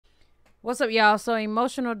What's up, y'all? So,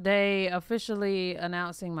 emotional day, officially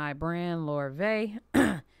announcing my brand, LORVAE.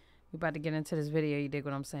 We about to get into this video. You dig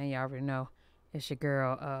what I'm saying? Y'all already know. It's your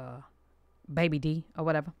girl, Baby D, or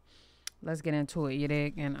whatever. Let's get into it, you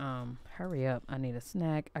dig? And, hurry up. I need a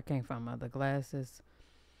snack. I can't find my other glasses.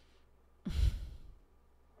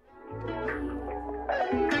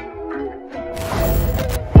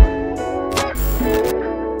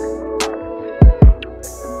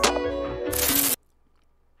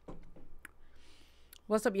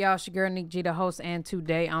 What's up, y'all? It's your girl, Nick G, the host, and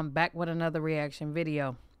today I'm back with another reaction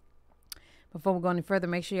video. Before we go any further,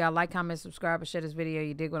 make sure y'all like, comment, subscribe, and share this video.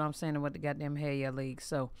 You dig what I'm saying and what the goddamn hell y'all league.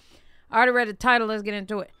 So, I already read the title. Let's get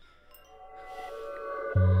into it.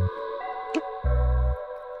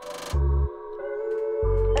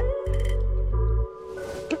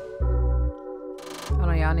 Hold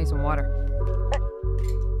on, y'all. I need some water.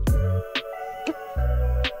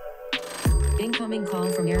 Incoming call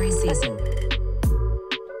from Aries season.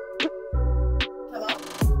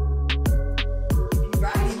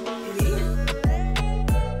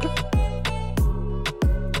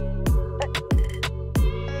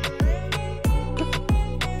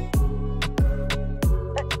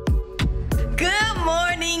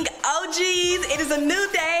 It is a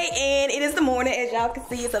new day and it is the morning. As y'all can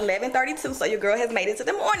see, it's 11:32, so your girl has made it to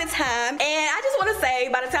the morning time. And I just want to say,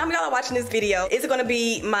 by the time y'all are watching this video, it's going to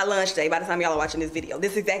be my lunch day by the time y'all are watching this video.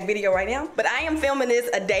 This exact video right now. But I am filming this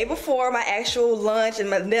a day before my actual lunch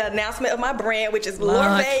and the announcement of my brand, which is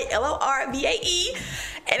LORVAE, LORVAE.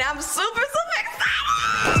 And I'm super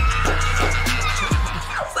excited.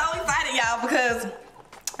 I'm so excited, y'all, because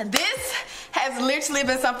this has literally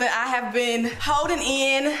been something I have been holding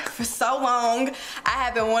in for so long. I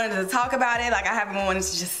have been wanting to talk about it. Like, I have been wanting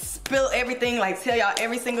to just spill everything, like tell y'all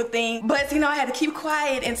every single thing. But, you know, I had to keep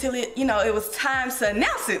quiet until it, you know, it was time to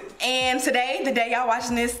announce it. And today, the day y'all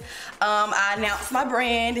watching this, I announced my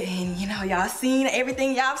brand. And, you know, y'all seen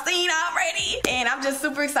everything y'all seen already. And I'm just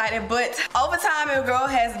super excited. But over time, your girl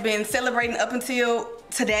has been celebrating up until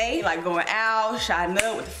today, like going out, shotting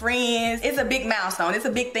up with friends. It's a big milestone. It's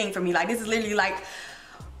a big thing for me. Like, this is literally like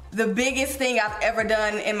the biggest thing I've ever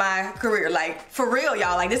done in my career. Like, for real,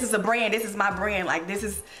 y'all. Like, this is a brand. This is my brand. Like, this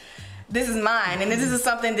is mine. And this is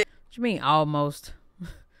something that, What you mean almost?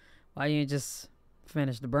 Why you ain't just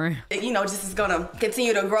finish the brand? you know, just is gonna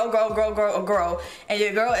continue to grow. And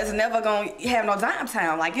your girl is never gonna have no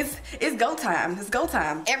downtime. Like, it's go time. It's go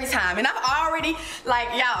time every time. And I've already, like,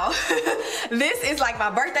 y'all, this is like my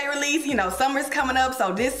birthday release. You know, summer's coming up,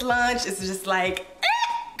 so this lunch is just like,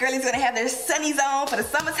 girlie's gonna have their sunnies on for the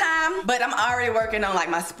summertime. But I'm already working on like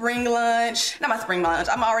my spring lunch. Not my spring lunch.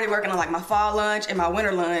 I'm already working on like my fall lunch and my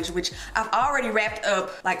winter lunch, which I've already wrapped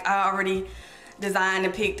up. Like, I already designed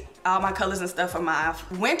and picked all my colors and stuff for my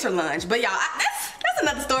winter lunch. But y'all, that's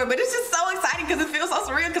another story. But it's just so exciting because it feels so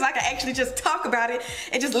surreal because I can actually just talk about it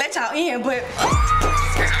and just let y'all in. But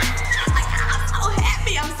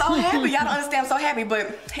I'm so happy. Y'all don't understand. I'm so happy. But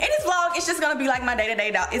in this vlog, it's just gonna be like my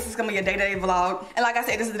day-to-day. It's just gonna be a day-to-day vlog. And like I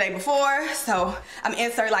said, this is the day before, so I'm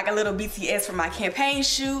insert like a little BTS from my campaign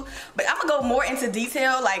shoot. But I'm gonna go more into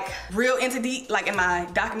detail, like real into like in my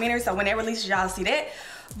documentary. So when it releases, y'all see that.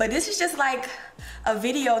 But this is just like a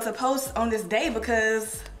video to post on this day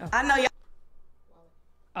because I know y'all.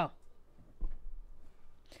 Oh.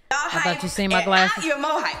 I thought you seen my glasses. You're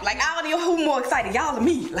more hype. Like, I don't know who more excited, y'all or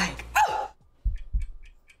me. Like, oh.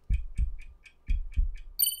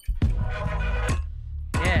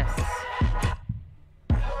 Yes.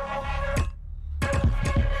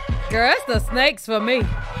 Girl, it's the snakes for me.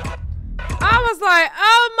 I was like,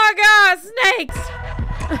 oh my God, snakes.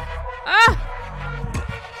 Ah.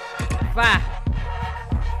 Bye.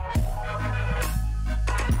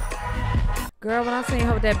 Girl, when I seen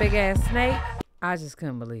her with that big ass snake, I just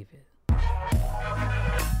couldn't believe it.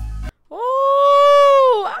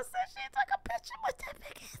 Oh, I said she took a picture with that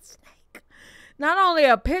big ass snake. Not only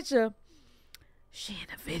a picture, she in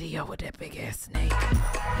a video with that big ass snake.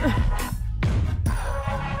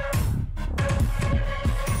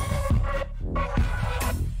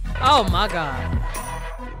 Oh my God.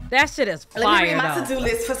 That shit is fire. Let me read my to-do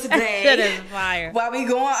list for today. That shit is fire. While we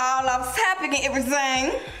going all off topic and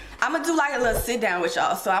everything, I'm gonna do like a little sit down with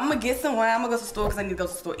y'all. So I'm gonna get some wine. I'm gonna go to the store because I need to go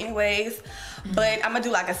to the store anyways. But I'm gonna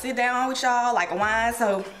do like a sit down with y'all, like a wine.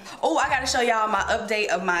 So, oh, I gotta show y'all my update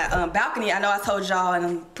of my balcony. I know I told y'all in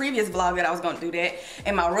a previous vlog that I was gonna do that.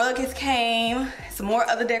 And my rug has came. Some more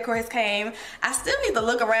other decor has came. I still need to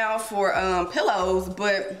look around for pillows,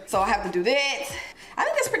 but so I have to do that. I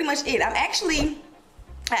think that's pretty much it. I'm actually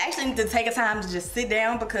I actually need to take a time to just sit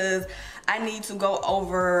down because I need to go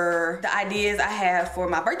over the ideas I have for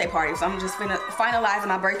my birthday party. So I'm just finalizing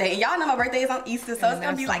my birthday. And y'all know my birthday is on Easter, so it's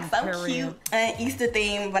gonna be like so cute. An Easter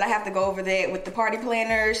theme, but I have to go over that with the party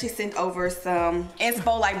planner. She sent over some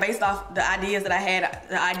inspo, like based off the ideas that I had,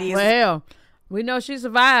 the ideas. Well, we know she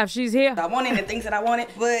survived. She's here. I wanted the things that I wanted,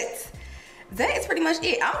 but that is pretty much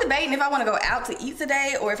it. I'm debating if I want to go out to eat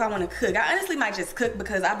today or if I want to cook. I honestly might just cook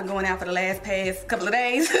because I've been going out for the past couple of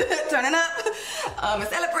days, turning up and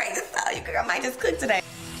celebrating. So you girl might just cook today.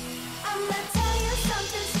 I'm gonna tell you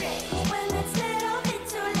something strange. When it's little bit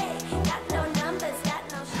too late. Got no numbers, got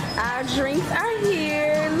no. Our drinks are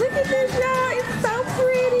here. Look at this, y'all. It's so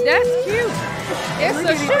pretty. That's cute. It's Look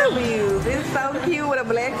a at shoe. W's. It's so cute with a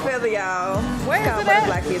black feather, y'all. Where is Called it at?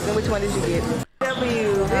 Butterfly Kiss. And which one did you get?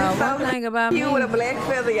 W's. It's One so thing about cute me, with a black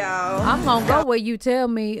feather, y'all. I'm gonna go where you tell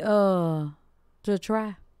me to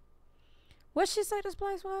try. What she say this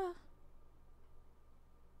place was?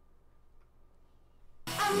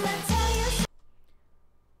 I'm gonna tell you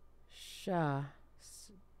Sha.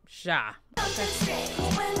 something strange.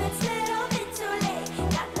 When it's little bit too late.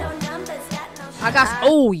 Got no numbers, got no. I got.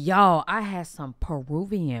 Oh, y'all. I had some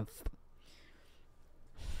Peruvian.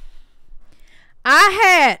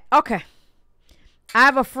 Okay. I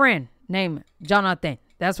have a friend named Jonathan.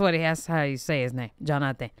 That's what he has. How you say his name,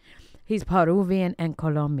 Jonathan. He's Peruvian and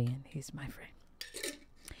Colombian. He's my friend.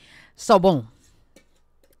 So boom.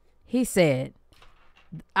 He said,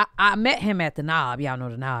 I met him at the Knob. Y'all know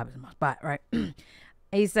the Knob is my spot, right?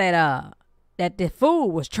 He said that the food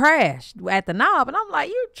was trash at the Knob. And I'm like,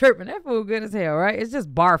 you tripping. That food good as hell, right? It's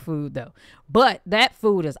just bar food, though. But that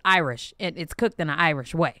food is Irish. And it's cooked in an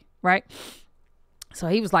Irish way, right? So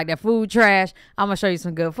he was like, that food trash. I'm going to show you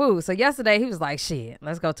some good food. So yesterday, he was like, shit,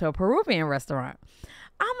 let's go to a Peruvian restaurant.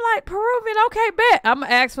 I'm like, Peruvian? Okay, bet. I'm going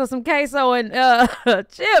to ask for some queso and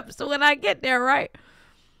chips when I get there, right?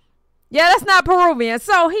 Yeah, that's not Peruvian.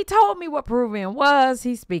 So he told me what Peruvian was.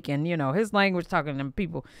 He's speaking, his language, talking to them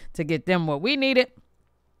people to get them what we needed.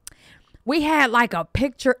 We had like a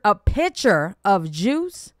pitcher of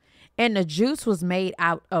juice, and the juice was made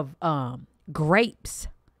out of grapes.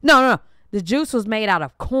 No. The juice was made out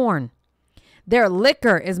of corn. Their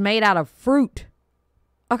liquor is made out of fruit.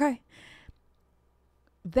 Okay.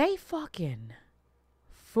 They fucking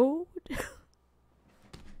food.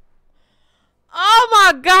 Oh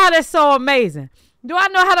my God, it's so amazing. Do I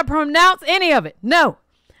know how to pronounce any of it? No.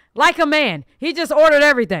 Like a man. He just ordered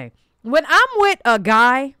everything. When I'm with a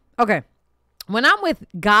guy, when I'm with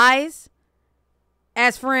guys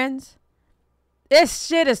as friends, this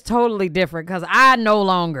shit is totally different because I no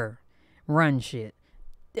longer run shit.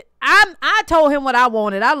 I told him what I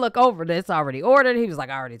wanted. I look over this already ordered. He was like,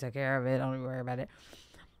 I already took care of it. Don't even worry about it.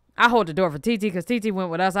 I hold the door for TT because TT went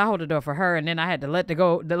with us. I hold the door for her, and then I had to let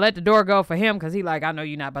the door go for him because he like, I know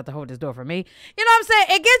you're not about to hold this door for me. You know what I'm saying?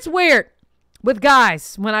 It gets weird with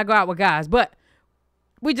guys when I go out with guys, but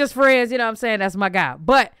we just friends. You know what I'm saying? That's my guy.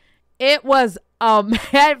 But it was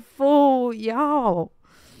mad food, y'all.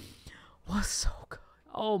 Was so good.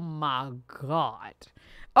 Oh my God.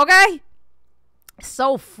 Okay.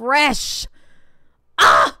 So fresh.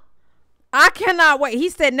 I cannot wait. He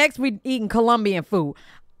said next we eating Colombian food.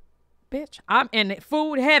 Bitch, I'm in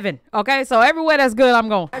food heaven. Okay, so everywhere that's good, I'm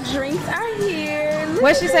going. Our drinks are here.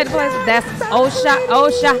 What she said the place? That's Osha.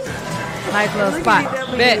 Nice little spot.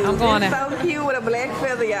 Bet, I'm going there. So cute with a black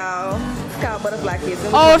feather, y'all. It's called Butterfly Kiss.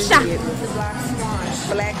 Osha.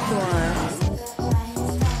 Black Swan.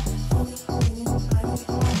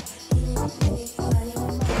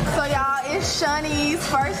 So y'all, it's Shawnee's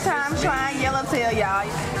first time trying yellowtail, y'all.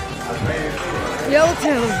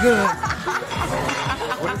 Yellowtail is good.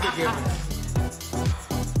 What is it give?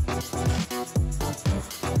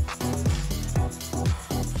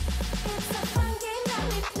 It's a fun game that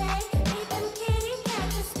we play. Even kitty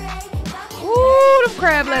cats are stray. Ooh, them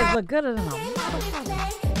crab legs look gooder than a Game that we play.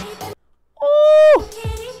 Even ooh.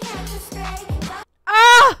 kitty cats are stray.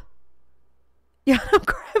 Ah. Yeah, them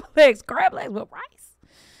crab legs with rice.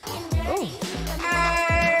 Ooh.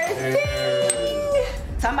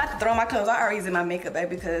 So I'm about to throw my clothes. I already in my makeup,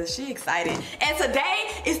 baby, because she excited. And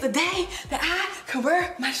today is the day that I can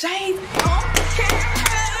wear my shades on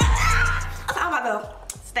camera. So I'm about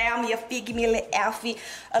to style me a fit, give me a little outfit,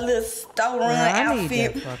 a little store run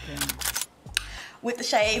outfit with the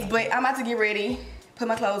shades. But I'm about to get ready, put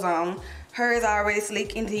my clothes on. Her is already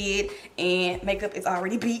sleek and did, and makeup is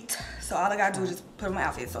already beat. So all I gotta do is just put on my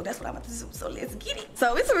outfit. So that's what I'm about to do. So let's get it.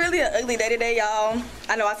 So it's really an ugly day today, y'all.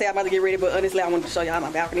 I know I say I'm about to get ready, but honestly, I wanted to show y'all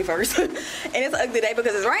my balcony first. And it's an ugly day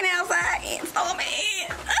because it's raining outside and stormy.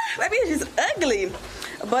 Maybe it's just ugly.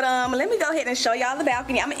 But let me go ahead and show y'all the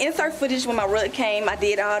balcony. I'm gonna insert footage when my rug came. I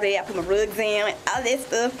did all that. I put my rugs in, all that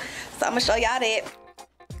stuff. So I'm gonna show y'all that.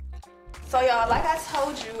 So y'all, like I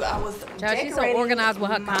told you, I was decorating she's so organized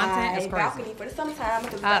with her content. It's crazy. Balcony for the summertime.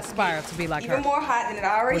 I aspire to be like her. Even more hot than it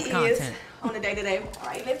already is content. on the day to day. All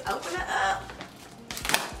right, let's open it up.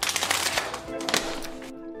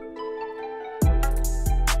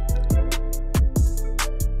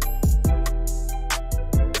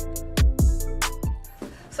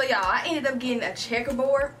 So y'all, I ended up getting a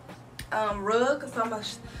checkerboard rug. So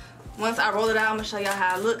once I roll it out, I'm gonna show y'all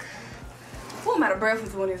how I look. Oh, I'm out of breath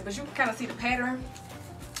with doing this, but you can kind of see the pattern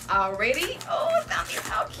already. Oh, it's gonna be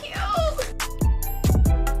so cute.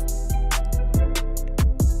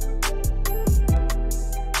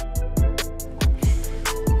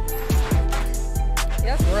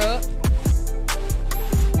 Yes, rug.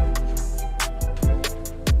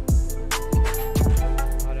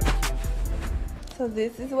 So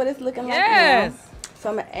this is what it's looking like Yes. now. So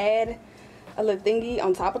I'm gonna add a little thingy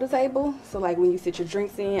on top of the table. So like when you sit your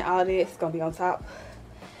drinks in, all this is gonna be on top.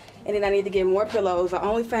 And then I need to get more pillows. I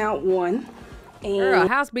only found one. And Girl,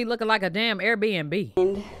 house be looking like a damn Airbnb.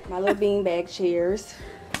 And my little beanbag chairs,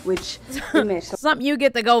 which we match Something you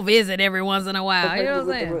get to go visit every once in a while. You know what I'm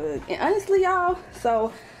with the saying? rug. And honestly, y'all,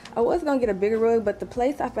 so I was gonna get a bigger rug, but the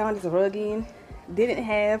place I found this rug in didn't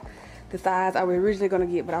have the size I was originally gonna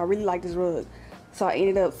get, but I really like this rug. So I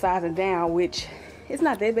ended up sizing down, which it's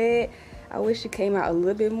not that bad. I wish it came out a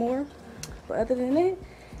little bit more, but other than that,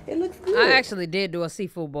 it looks good. I actually did do a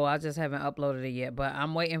seafood bowl. I just haven't uploaded it yet, but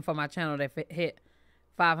I'm waiting for my channel to hit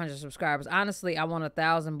 500 subscribers. Honestly, I want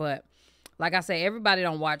 1,000, but like I say, everybody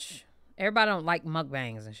don't like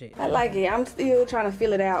mukbangs and shit. I like it. I'm still trying to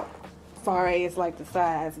fill it out far as like the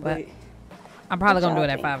size, but I'm probably gonna do it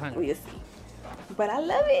at 500. We'll see. But I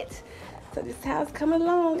love it. So this is how it's coming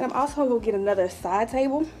along. And I'm also gonna get another side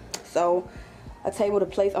table. So a table to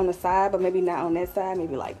place on the side, but maybe not on that side,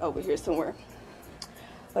 maybe like over here somewhere.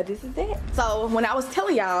 But this is it. So when I was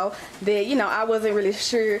telling y'all that, you know, I wasn't really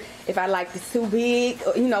sure if I liked this too big,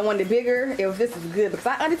 or, you know, wanted it bigger, if this is good, because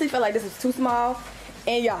I honestly felt like this is too small.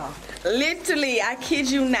 And y'all, literally, I kid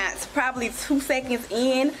you not, probably 2 seconds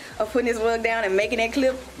in of putting this rug down and making that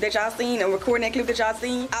clip that y'all seen and recording that clip that y'all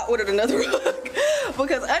seen, I ordered another rug.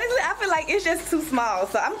 Because honestly, I feel like it's just too small.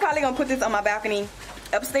 So I'm probably gonna put this on my balcony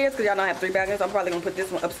upstairs, because y'all know I have 3 balconies. So I'm probably gonna put this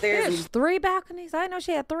one upstairs. There's 3 balconies? I didn't know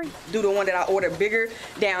she had 3. Do the one that I ordered bigger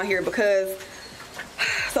down here, because,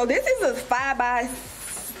 so this is a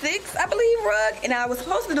 5x6, I believe, rug, and I was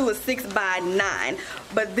supposed to do a 6x9,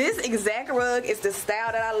 but this exact rug is the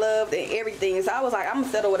style that I loved and everything. So I was like, I'm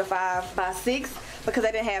gonna settle with a 5x6, because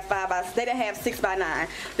they didn't have 6x9.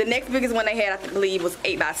 The next biggest one they had, I believe, was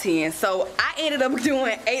 8x10. So I ended up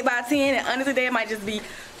doing 8x10, and honestly, that might just be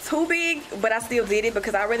too big, but I still did it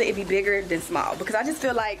because I'd rather it be bigger than small, because I just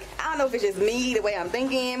feel like, I don't know if it's just me, the way I'm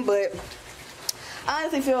thinking, but I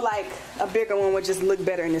honestly feel like a bigger one would just look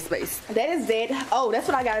better in this space. That is that. Oh, that's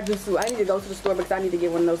what I gotta do too. I need to go to the store because I need to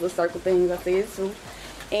get one of those little circle things I said too.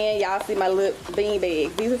 And y'all see my little bean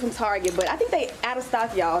bags. These are from Target, but I think they out of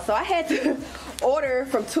stock, y'all. So I had to order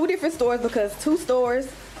from 2 different stores, because 2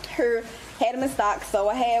 stores here had them in stock. So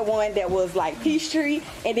I had one that was like Peachtree,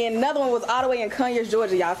 and then another one was all the way in Conyers,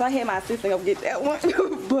 Georgia, y'all. So I had my assistant go get that one.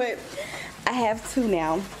 But I have 2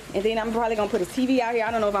 now. And then I'm probably gonna put a TV out here.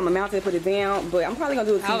 I don't know if I'm gonna mount it and put it down, but I'm probably gonna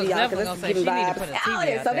do a TV out because it's giving vibes.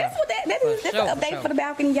 So that's what that's an update for the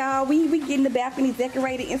balcony, y'all. We getting the balcony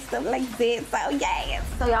decorated and stuff like that. So yes.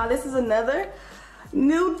 So y'all, this is another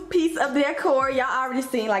new piece of decor. Y'all already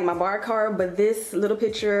seen like my bar card, but this little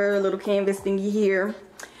picture, little canvas thingy here,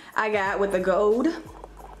 I got with the gold,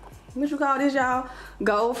 what you call this, y'all?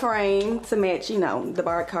 Gold frame to match, you know, the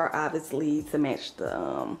bar card, obviously, to match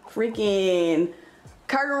the freaking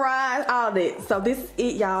curtain rods, all that. So this is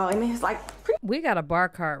it, y'all, and it's like We got a bar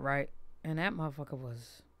cart, right? And that motherfucker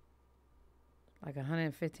was like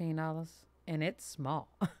 $115, and it's small.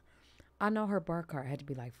 I know her bar cart had to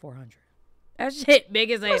be like $400. That shit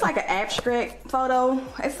big as hell. It's like an abstract photo.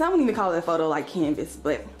 I don't even call it a photo, like canvas,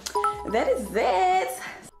 but that is that.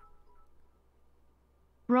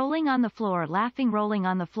 Rolling on the floor, laughing, rolling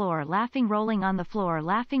on the floor, laughing, rolling on the floor,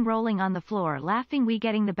 laughing, rolling on the floor, laughing. We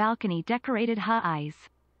getting the balcony decorated. Ha eyes.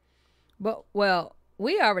 But, well,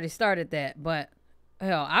 we already started that, but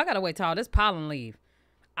hell, I gotta wait till all this pollen leave.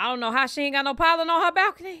 I don't know how she ain't got no pollen on her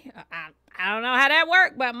balcony. I don't know how that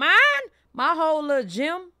worked, but mine, my whole little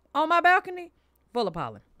gym on my balcony, full of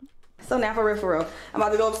pollen. So now for real, I'm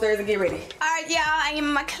about to go upstairs and get ready. All right, y'all, I am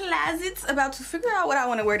in my closet about to figure out what I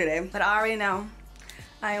want to wear today, but I already know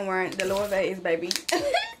I am wearing the LORVAE, baby.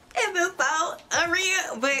 It feels so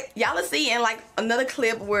unreal. But y'all will see in like another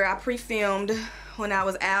clip where I pre-filmed when I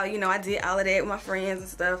was out. You know, I did all of that with my friends and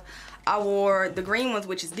stuff. I wore the green ones,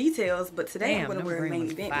 which is details, but today I'm gonna wear a main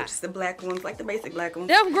event, which is the black ones, like the basic black ones.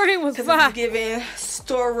 Them green was fire. Giving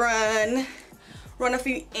store run a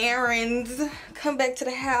few errands, come back to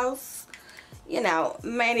the house. You know,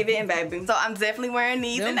 main event, baby. So I'm definitely wearing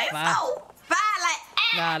these, and they so fire,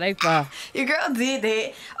 like, nah, they fire. Your girl did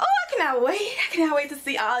that. Oh, I cannot wait. I cannot wait to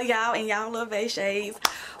see all y'all in y'all LORVAE shades,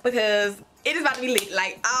 because it is about to be lit,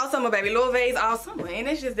 like all summer, baby. LORVAE's all summer, and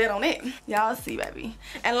it's just that on it. Y'all see, baby.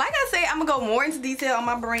 And like I said, I'm gonna go more into detail on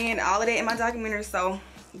my brand, all of that in my documentary, so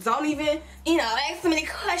don't even, you know, ask so many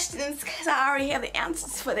questions, because I already have the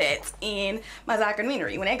answers for that in my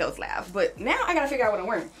documentary when that goes live. But now I gotta figure out what I'm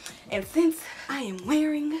wearing. And since I am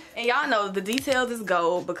wearing, and y'all know the details is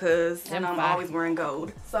gold, because you know, I'm always wearing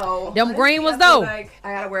gold. So them green was though. Like,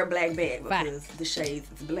 I gotta wear a black bag because the shades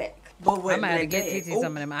is black. But I might have to get TT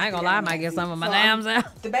some of them. I ain't gonna lie, I might get some of my dams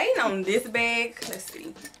out. Debating on this bag. Let's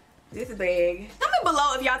see. This bag. Comment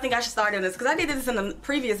below if y'all think I should start doing this, because I did this in the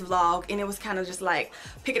previous vlog and it was kind of just like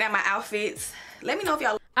picking out my outfits. Let me know if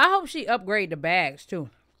y'all. I hope she upgrade the bags too.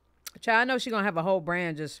 Child, I know she gonna have a whole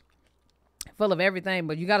brand just full of everything,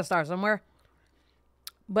 but you gotta start somewhere.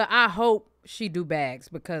 But I hope she do bags,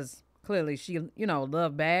 because clearly she, you know,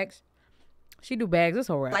 love bags. She do bags this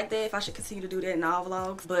whole rap. Like that, if I should continue to do that in all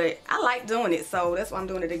vlogs. But I like doing it, so that's why I'm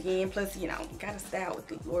doing it again. Plus, you know, gotta style with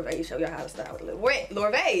the LORVAE. Show y'all how to style with the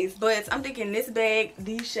LORVAEs. But I'm thinking this bag,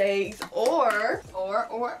 these shades, or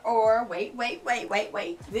wait.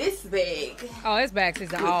 This bag. Oh, this bag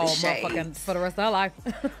is all motherfucking for the rest of her life.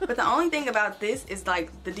 But the only thing about this is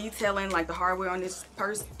like the detailing, like the hardware on this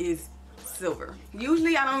purse is silver.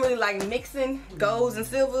 Usually I don't really like mixing golds and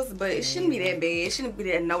silvers, but it shouldn't be that bad. It shouldn't be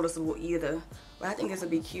that noticeable either. But I think this would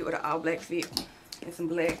be cute with an all black fit and some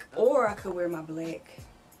black. Or I could wear my black.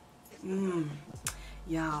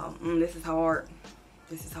 Y'all, this is hard.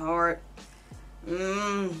 This is hard.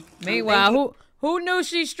 Meanwhile, who knew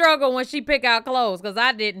she struggled when she pick out clothes? Because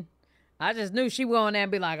I didn't. I just knew she would go in there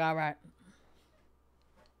and be like, all right.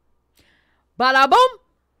 Bada boom,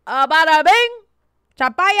 bada bing.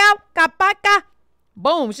 Chapaya, kapaka.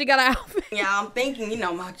 Boom, she got an outfit. Yeah, I'm thinking, you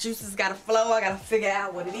know, my juices gotta flow. I gotta figure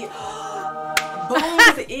out what it is.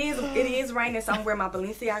 Boom, it is raining, so I'm wearing my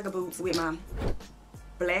Balenciaga boots with my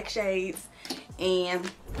black shades and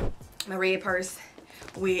my red purse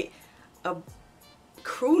with a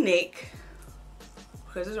crew neck,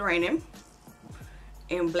 because it's raining,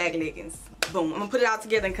 and black leggings. Boom, I'm gonna put it all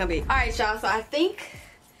together and come back. All right, y'all, so I think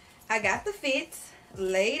I got the fit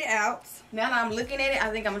laid out. Now that I'm looking at it, I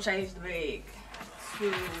think I'm gonna change the bag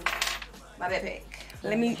to my backpack.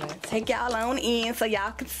 Let me take y'all on in so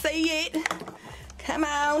y'all can see it. Come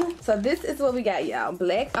on. So this is what we got, y'all.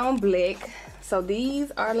 Black on black. So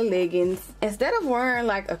these are the leggings. Instead of wearing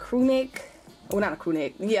like a crew neck, well, not a crew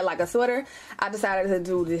neck, yeah, like a sweater, I decided to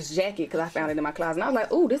do this jacket because I found it in my closet. And I was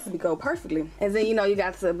like, ooh, this would go perfectly. And then, you know, you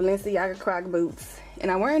got the Balenciaga Croc boots. And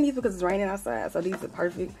I'm wearing these because it's raining outside, so these are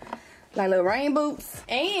perfect. Like little rain boots.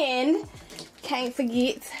 And can't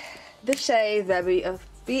forget the shades, baby. A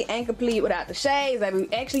fit ain't complete without the shades, baby.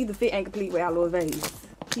 Actually, the fit ain't complete without LORVAEs.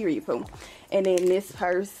 Period, poo. And then this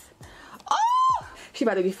purse. Oh, she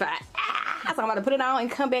about to be fine. So I'm about to put it on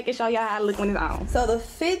and come back and show y'all how I look when it's on. So the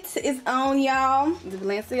fit is on, y'all. The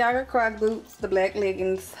Balenciaga Croc boots, the black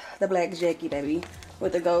leggings, the black jacket, baby,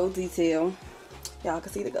 with the gold detail. Y'all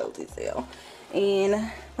can see the gold detail.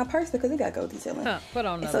 And my purse, because it got gold detailing. Put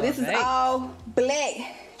on the so this is all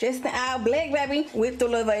black. Just the all black, baby, with the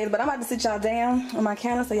LORVAEs. But I'm about to sit y'all down on my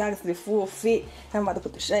counter so y'all can see the full fit. I'm about to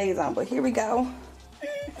put the shades on, but here we go.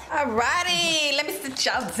 Alrighty, let me sit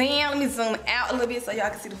y'all down. Let me zoom out a little bit so y'all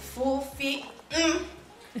can see the full fit.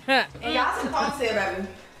 And y'all see the ponytail, baby.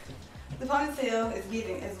 The ponytail is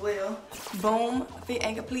giving as well. Boom, fit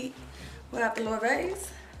ain't complete without the LORVAEs.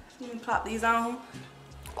 Let me pop these on.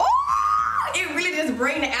 Oh, it really just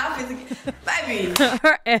bring the outfits again. Baby.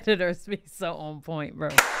 Her editors be so on point, bro.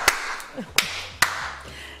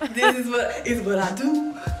 This is what I do. It's what I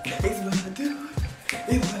do. It's what I do.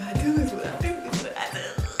 It's what I do. It's what I do.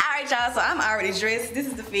 Alright, y'all, so I'm already dressed. This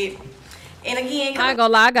is the fit. And again, I ain't gonna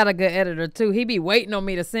lie, I got a good editor too. He be waiting on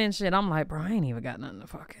me to send shit. I'm like, bro, I ain't even got nothing to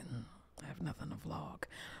fucking, I have nothing to vlog.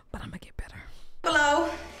 But I'm gonna get better. Below,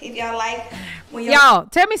 if y'all like. Y'all,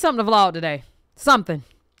 tell me something to vlog today. Something.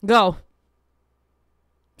 Go.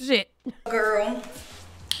 Shit. Girl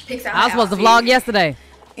picks out I was supposed to vlog yesterday.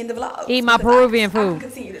 In the vlog. Eat my Peruvian I food. can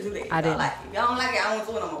continue to do that. I didn't. Like it. If y'all don't like it, I won't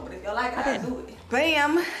do it no more. But if y'all like it, I can do it.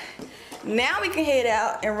 Bam. Now we can head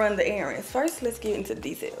out and run the errands. First, let's get into the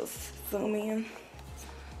details. Zoom in.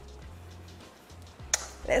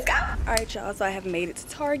 Let's go. All right, y'all, so I have made it to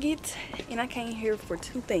Target, and I came here for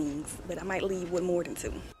 2 things, but I might leave with more than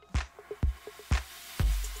 2.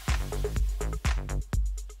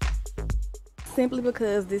 Simply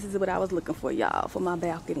because this is what I was looking for, y'all, for my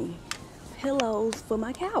balcony. Pillows for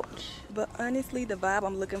my couch. But honestly, the vibe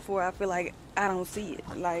I'm looking for, I feel like I don't see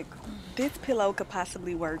it. Like, this pillow could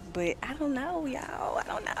possibly work, but I don't know, y'all. I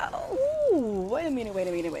don't know. Ooh, wait a minute.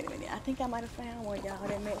 I think I might have found one, y'all,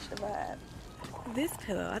 that matched the vibe. This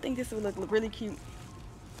pillow, I think this would look really cute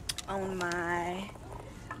on my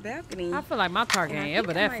balcony. I feel like my Target ain't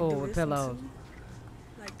ever that full with pillows.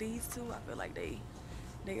 Like these 2, I feel like they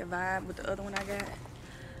a vibe with the other one I got.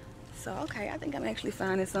 So, okay, I think I'm actually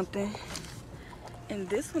finding something. And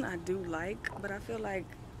this one I do like, but I feel like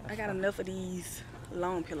I got enough of these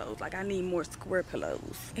long pillows. Like, I need more square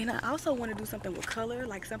pillows. And I also want to do something with color,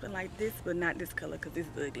 like something like this, but not this color because this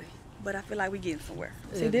is ugly. But I feel like we're getting somewhere.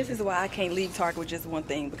 See, this is why I can't leave Target with just one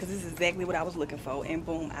thing, because this is exactly what I was looking for, and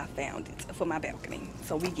boom, I found it for my balcony.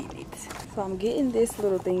 So we get it. So I'm getting this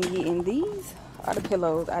little thingy, and these are the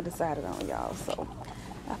pillows I decided on, y'all. So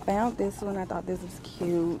I found this one. I thought this was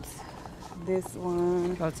cute. This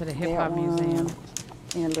one. Go to the hip hop museum.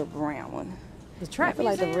 And a little brown one. The trap I feel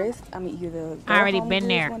museum? like the rest, I mean, either I already been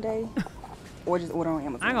there. One day, or just order on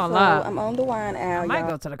Amazon. I ain't gonna so lie. I'm on the wine aisle. I might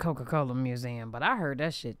go to the Coca-Cola museum, but I heard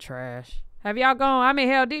that shit trash. Have y'all gone? I mean,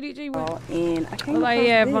 hell, DDG went. And I came Like, across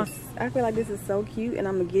yeah, this. I feel like this is so cute, and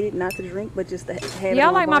I'm gonna get it not to drink, but just to have it Y'all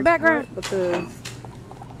on like my bar background? chart because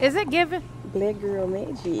Is it given? Black Girl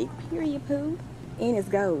Magic, period poo, and it's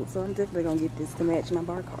gold, so I'm definitely gonna get this to match my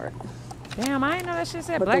bar card. Damn, I ain't know that shit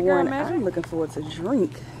said But Black the Girl one Magic. I'm looking forward to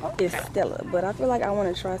drink is Stella, but I feel like I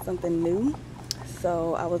want to try something new.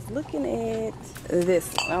 So I was looking at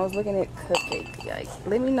this one. I was looking at cupcake. Yikes.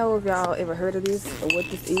 Let me know if y'all ever heard of this or what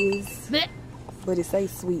this is. Blech. But it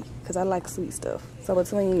says sweet, because I like sweet stuff. So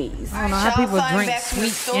between these. I don't know how people drink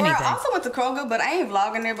sweet anything. I also went to Kroger, but I ain't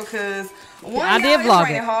vlogging there because one, I did it's vlog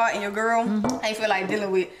raining it. hard, and your girl ain't feel like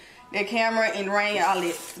dealing with the camera and rain and all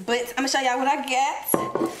this. But I'm gonna show y'all what I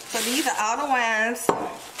got. So these are all the wines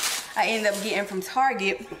I ended up getting from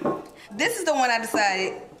Target. This is the one I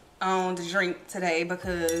decided on to drink today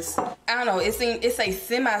because I don't know, it say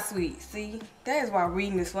semi-sweet. See, that is why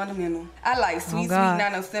reading is fundamental. I like sweet,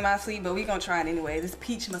 not no semi-sweet, but we gonna try it anyway. This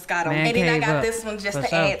peach Moscato. And then I got this one just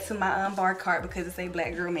to add to my bar cart because it say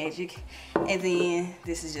Black Girl Magic. And then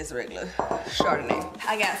this is just regular Chardonnay.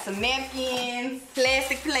 I got some napkins,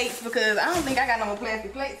 plastic plates, because I don't think I got no more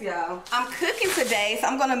plastic plates, y'all. I'm cooking today, so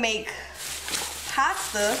I'm gonna make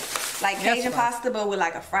pasta, like Cajun pasta, but with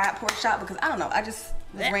like a fried pork chop, because I don't know, I just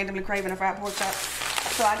was randomly craving a fried pork chop.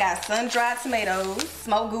 So I got sun-dried tomatoes,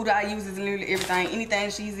 smoked Gouda. I use literally everything.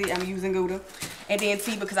 Anything cheesy, I'm using Gouda. And then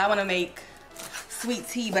tea, because I want to make sweet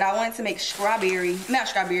tea, but I wanted to make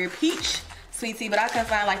peach sweet tea, but I couldn't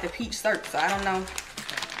find like the peach syrup, so I don't know.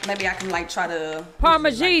 Maybe I can like try to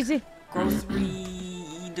Parmesan.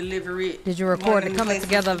 grocery deliver it. Did you record the coming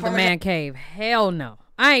together of the man cave? Hell no.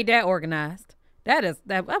 I ain't that organized. That's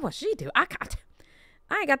what she do. I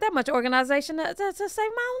ain't got that much organization to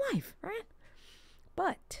save my own life, right?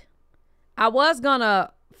 But I was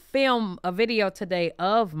gonna film a video today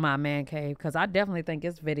of my man cave because I definitely think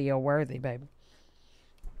it's video worthy, baby.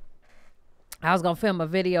 I was gonna film a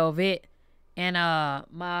video of it and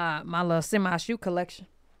my little semi shoe collection,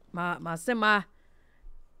 my semi,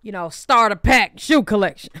 starter pack shoe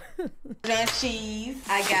collection. Cheese.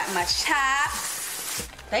 I got my chops.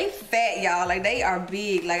 They fat, y'all. Like, they are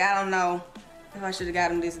big. Like, I don't know if I should have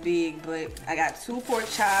got them this big, but I got 2 pork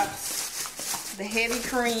chops, the heavy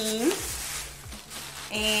cream,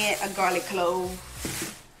 and a garlic clove.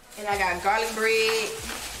 And I got garlic bread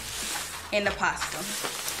and the pasta.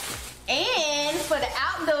 And for the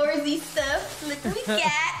outdoorsy stuff, look what we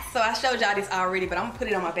got. So I showed y'all this already, but I'm gonna put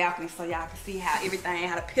it on my balcony so y'all can see how everything,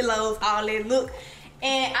 how the pillows, all that look.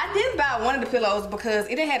 And I did buy one of the pillows because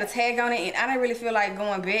it didn't have a tag on it, and I didn't really feel like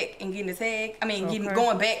going back and getting the tag. I mean,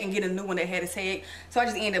 going back and getting a new one that had a tag. So I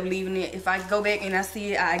just ended up leaving it. If I go back and I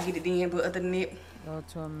see it, I get it then. But other than that, Go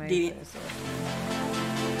to a did it.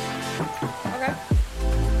 Okay.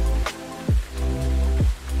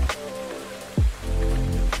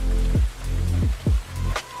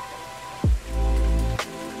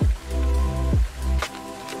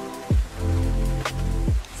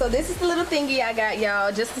 So this is the little thingy I got,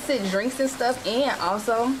 y'all, just to sit drinks and stuff. And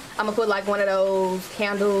also, I'm gonna put like one of those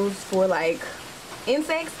candles for like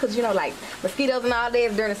insects, because like mosquitoes and all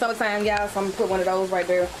that during the summertime, y'all. So I'm gonna put one of those right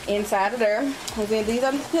there inside of there. And then these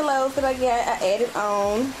are the pillows that I got. I added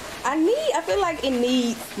on. I feel like it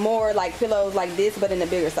needs more like pillows like this, but in a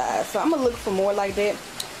bigger size. So I'm gonna look for more like that.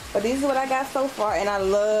 But this is what I got so far, and I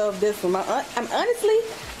love this one. I'm honestly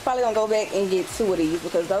probably gonna go back and get 2 of these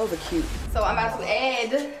because those are cute. So I'm about to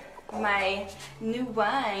add my new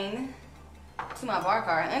wine to my bar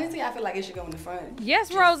cart. Honestly, I feel like it should go in the front.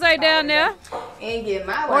 Yes, rose down there. And get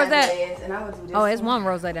my Or wine is that? glass, and I'm gonna do this. Oh, it's one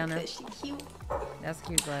rose down there. She cute. That's a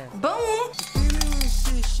cute glass. Boom.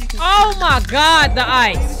 Oh my God, the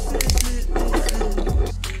ice.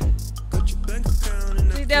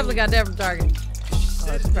 She definitely got that from Target.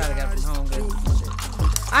 Oh, she probably got it from Home Goods.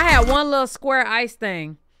 I had one little square ice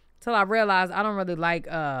thing till I realized I don't really like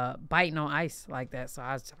biting on ice like that, so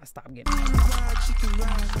I stopped getting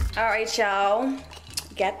it. All right, y'all.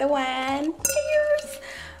 Got the wine. Cheers.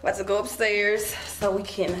 About to go upstairs so we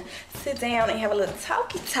can sit down and have a little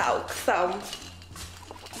talky talk. So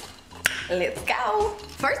let's go.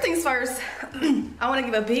 First things first, I want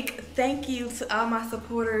to give a big thank you to all my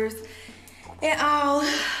supporters and all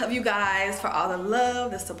of you guys for all the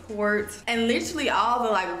love, the support, and literally all the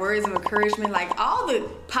like words of encouragement, like all the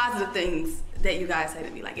positive things that you guys say to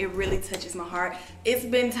me. Like it really touches my heart. It's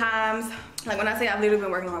been times, like when I say I've literally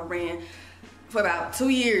been working on my brand for about 2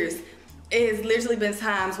 years, it has literally been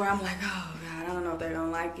times where I'm like, oh God, I don't know if they're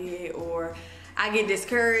gonna like it, or I get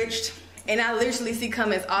discouraged. And I literally see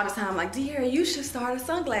comments all the time like, Dearra, you should start a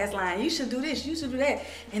sunglass line. You should do this, you should do that.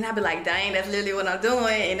 And I be like, dang, that's literally what I'm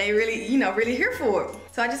doing. And they really, you know, really here for it.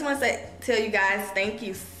 So I just want to tell you guys, thank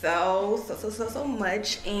you so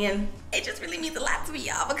much. And it just really means a lot to me,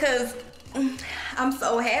 y'all, because I'm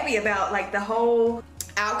so happy about like the whole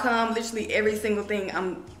outcome, literally every single thing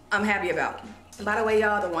I'm happy about. And by the way,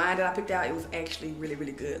 y'all, the wine that I picked out, it was actually really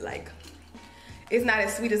good. Like, it's not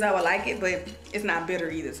as sweet as I would like it, but it's not bitter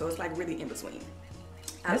either. So it's like really in between.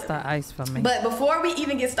 That's the ice for me. But before we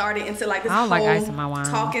even get started into like this I don't whole like ice in my wine.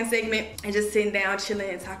 talking segment and just sitting down, chilling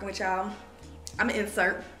and talking with y'all, I'm gonna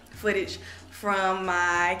insert footage from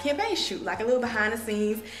my campaign shoot, like a little behind the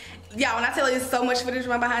scenes. Y'all, when I tell you there's so much footage from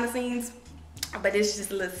my behind the scenes, but it's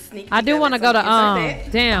just a little sneak peek. I do want to so go to insert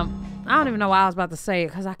that. damn. I don't even know why I was about to say it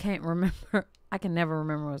because I can't remember. I can never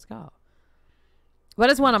remember what it's called. But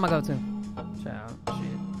it's one I'm gonna go to. Child,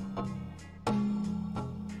 shit.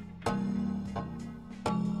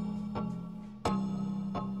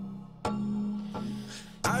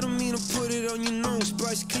 I don't mean to put it on your nose,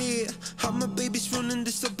 but it's clear how my baby's running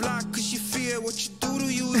this a block cause you fear what you do to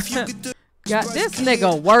you if you get the Got this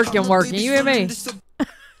nigga working. You hear me? Is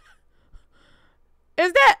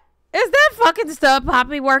that fucking stuff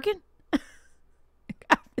PAPI working?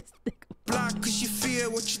 block cause you fear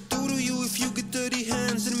what you do to you if you get dirty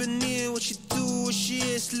hands and veneer what you do what she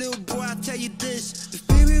is, little boy, I tell you this. If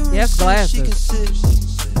baby wants yes, glasses. she can sit.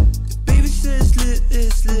 If baby says lit,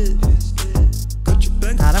 it's lit. Got your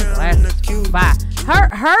bank account. Bye.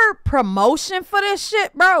 Her promotion for this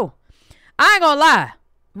shit, bro. I ain't gonna lie.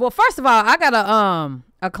 Well, first of all, I got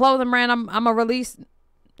a clothing brand I'm gonna release.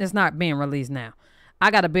 It's not being released now. I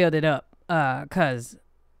gotta build it up. Cause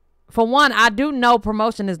for one, I do know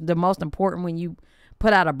promotion is the most important when you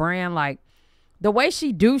put out a brand. Like the way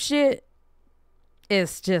she do shit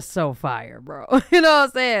is just so fire, bro. You know what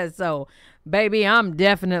I'm saying? So, baby, I'm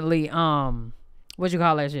definitely what you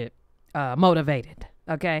call that shit? Motivated.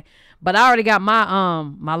 Okay, but I already got my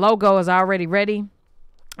my logo is already ready.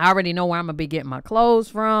 I already know where I'm gonna be getting my clothes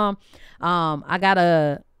from. I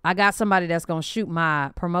got somebody that's gonna shoot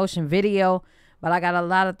my promotion video, but I got a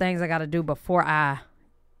lot of things I gotta do before I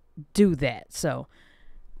do that. So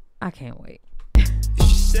I can't wait.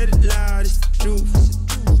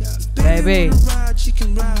 Baby,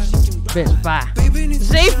 bitch, bye.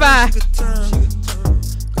 She fine.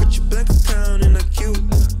 Got your bank account and I cute.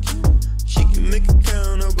 She can make a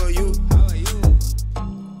count. How about you?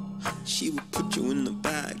 She would put you in the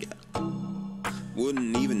bag.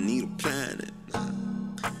 Wouldn't even need a planet.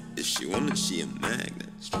 If she wanted, she a magnet.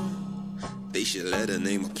 They should let her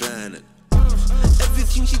name a planet.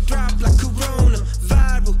 Everything she drop like Corona,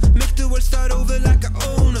 viral, make the world start over like a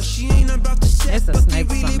owner. She ain't about to set, but they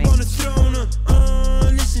really wanna throne her.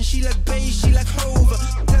 Listen, she like bass, she like Hover.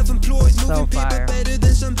 Self-employed, moving paper better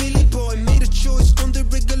than some Billy Boy. Made a choice on the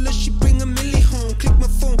regular, she bring a milli home. Click my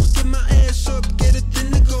phone, get my ass up, get a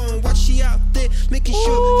dinner going. Watch she out there, making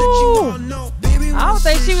sure that you all know. Baby, I don't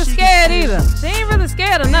think she was scared either. She ain't really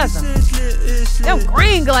scared of nothing. Them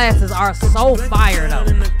green glasses are so fire though.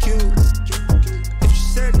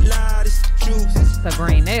 The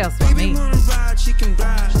green nails for me. That shit's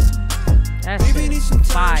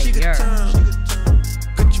fire.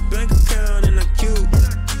 Got your bank account and I cute.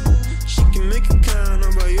 She can make a count.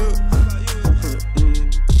 How about you?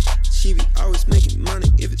 She be always making money.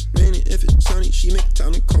 If it's raining, if it's sunny, she make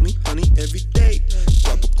time to call me honey every day.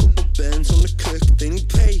 Drop a couple bands on the click, they need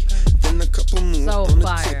pay.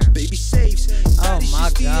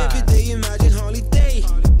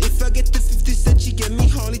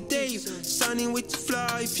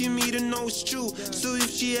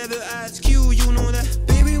 she ever ask you, you know that.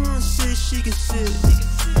 Baby won't sit, she can sit.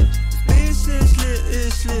 Baby said it's lit,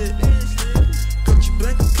 it's lit. Got your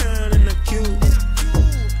bank account and not cute.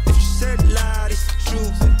 If she said lie, it's the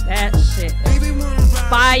truth. That shit. Baby wanna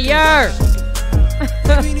ride, Fire.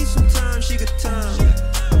 baby need some time, she got time.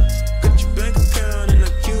 Got your bank account and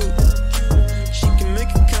not cute. She can make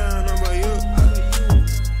it count, how about you?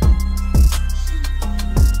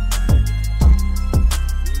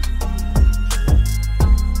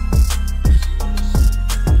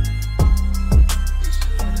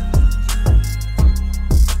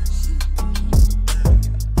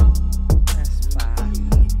 That's fire.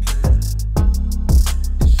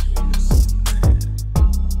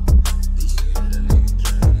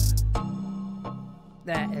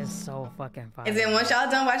 That is so fucking fire. And then once y'all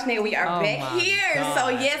done watching it, we are Oh back my here. God. So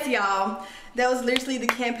yes, y'all, that was literally the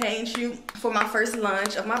campaign shoot for my first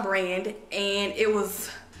launch of my brand, and it was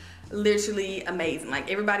literally amazing.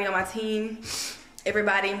 Like everybody on my team,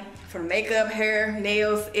 everybody from makeup, hair,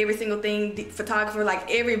 nails, every single thing, the photographer,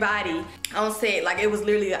 like everybody on set, like it was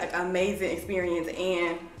literally like an amazing experience.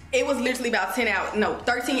 And it was literally about 13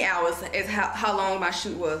 hours is how long my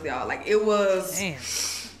shoot was, y'all. Like it was. Damn.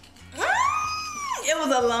 It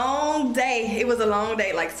was a long day. It was a long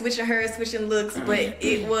day, like switching hair, switching looks, but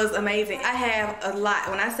it was amazing. I have a lot.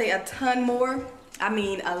 When I say a ton more, I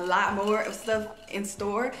mean a lot more of stuff in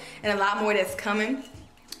store and a lot more that's coming.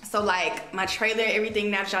 So like my trailer,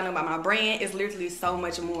 everything now that y'all know about my brand is literally so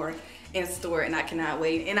much more in store, and I cannot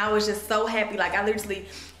wait. And I was just so happy. Like I literally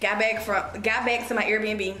got back to my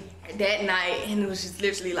Airbnb that night, and it was just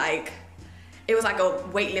literally like, it was like a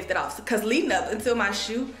weight lifted off. Cause leading up until my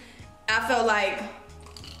shoot, I felt like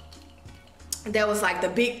that was like the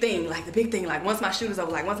big thing, like once my shoot is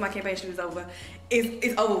over, like once my campaign shoot is over,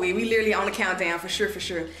 it's over with. We literally on the countdown for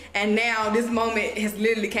sure. And now this moment has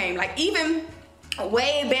literally came. Like even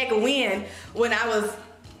way back when I was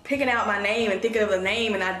picking out my name and thinking of a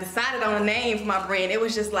name, and I decided on a name for my brand, it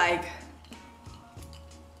was just like,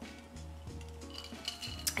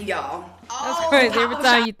 y'all. That's crazy. Every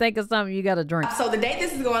time you think of something, you gotta drink. So the day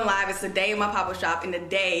this is going live is the day of my pop-up shop and the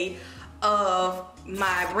day of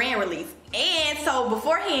my brand release. And so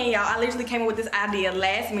beforehand, y'all, I literally came up with this idea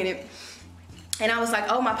last minute. And I was like,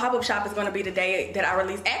 oh, my pop-up shop is gonna be the day that I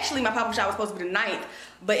release. Actually, my pop-up shop was supposed to be the 9th,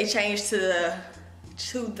 but it changed to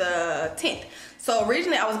the 10th. So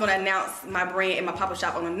originally I was gonna announce my brand in my pop-up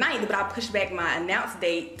shop on the 9th, but I pushed back my announce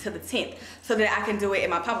date to the 10th so that I can do it in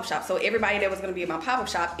my pop-up shop. So everybody that was gonna be in my pop-up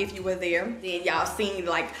shop, if you were there, then y'all seen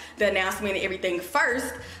like the announcement and everything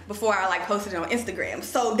first before I like posted it on Instagram.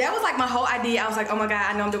 So that was like my whole idea. I was like, oh my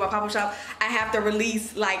God, I know I'm doing my pop-up shop. I have to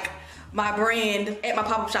release like my brand at my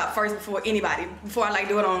pop-up shop first before anybody, before I like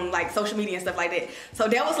do it on like social media and stuff like that. So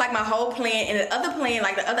that was like my whole plan. And the other plan,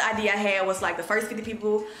 like the other idea I had was like the first 50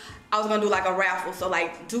 people, I was gonna do like a raffle. So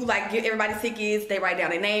like give everybody tickets, they write down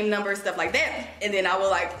their name, number, stuff like that. And then I will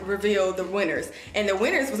like reveal the winners. And the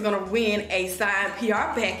winners was gonna win a signed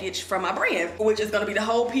PR package from my brand, which is gonna be the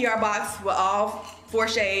whole PR box with all 4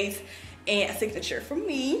 shades and a signature from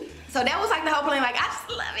me. So that was like the whole plan. Like I just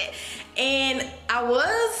love it. And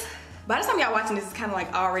by the time y'all watching this, it's kind of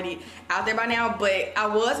like already out there by now, but I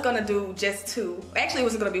was gonna do just 2. Actually, it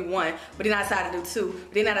was gonna be 1, but then I decided to do 2.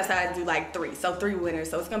 But then I decided to do like 3, so 3 winners.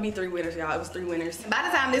 So it's gonna be 3 winners, y'all. It was 3 winners. By the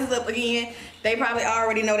time this is up again, they probably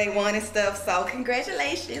already know they won and stuff. So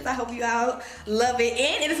congratulations. I hope you all love it.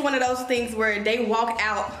 And it is one of those things where they walk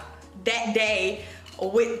out that day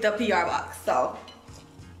with the PR box. So.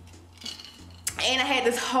 And I had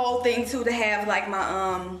this whole thing too to have like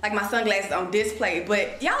my sunglasses on display,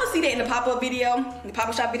 but y'all will see that in the pop-up video, the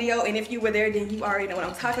pop-up shop video. And if you were there, then you already know what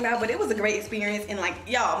I'm talking about. But it was a great experience, and like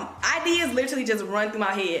y'all, ideas literally just run through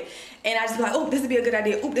my head, and I just be like, oh, this would be a good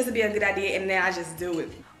idea. Oh, this would be a good idea, and then I just do it.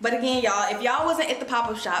 But again, y'all, if y'all wasn't at the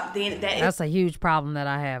pop-up shop, then that's a huge problem that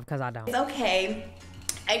I have because I don't. It's okay.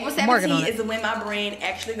 April 17th is when my brand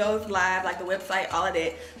actually goes live, like the website, all of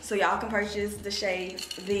that. So y'all can purchase the shades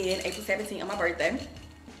then April 17th on my birthday.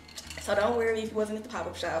 So don't worry if you wasn't at the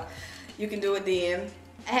pop-up shop. You can do it then.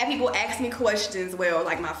 I had people ask me questions, well,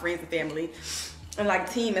 like my friends and family, and like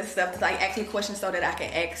team and stuff, to like ask me questions so that I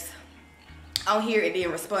can ask on here and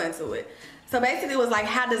then respond to it. So basically it was like,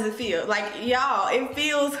 how does it feel? Like y'all, it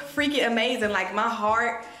feels freaking amazing. Like my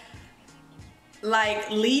heart, like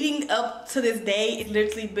leading up to this day, it's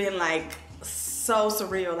literally been like so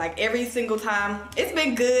surreal. Like every single time, it's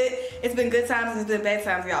been good. It's been good times, it's been bad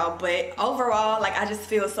times, y'all. But overall, like I just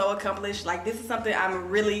feel so accomplished. Like this is something I'm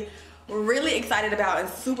really, really excited about and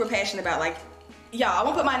super passionate about. Like y'all, I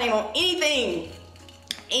won't put my name on anything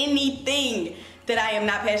that I am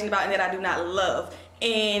not passionate about and that I do not love.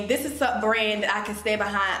 And this is a brand that I can stand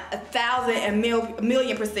behind 1,000 and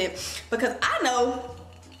million%, because I know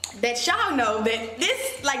that y'all know that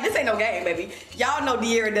this ain't no game, baby. Y'all know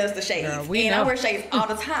Dearra does the shades. Girl, and know. I wear shades all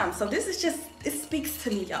the time. So this is just, it speaks to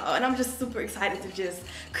me, y'all. And I'm just super excited to just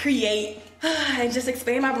create and just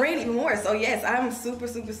expand my brand even more. So yes, I'm super,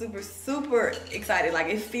 super, super, super excited. Like,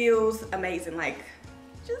 it feels amazing. Like,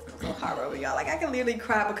 just so hard over y'all. Like, I can literally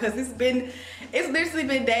cry because it's literally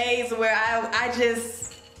been days where I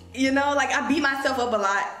just, you know, like, I beat myself up a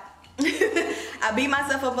lot. I beat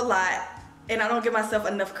myself up a lot. And I don't give myself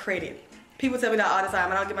enough credit. People tell me that all the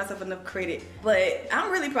time. I don't give myself enough credit. But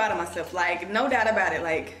I'm really proud of myself. Like, no doubt about it.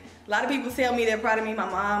 Like, a lot of people tell me they're proud of me. My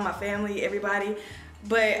mom, my family, everybody.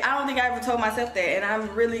 But I don't think I ever told myself that. And I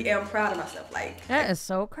really am proud of myself. Like, that is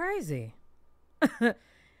so crazy.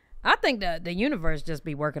 I think that the universe just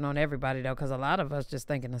be working on everybody, though. Because a lot of us just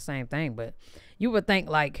thinking the same thing. But you would think,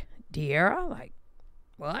 like, Dearra? Like,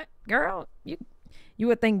 what? Girl? You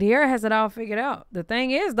would think Dearra has it all figured out. The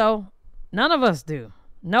thing is, though, none of us do.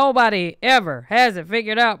 Nobody ever has it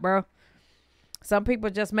figured out, bro. Some people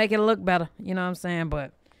just make it look better. You know what I'm saying?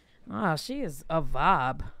 But, oh, she is a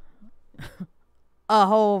vibe. A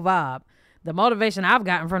whole vibe. The motivation I've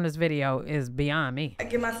gotten from this video is beyond me. I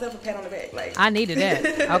give myself a pat on the back. Like, I needed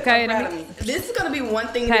that. Okay? I'm proud of me. This is going to be one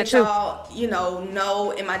thing that y'all, you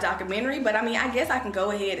know in my documentary. But, I mean, I guess I can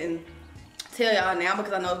go ahead and tell y'all now,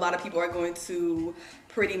 because I know a lot of people are going to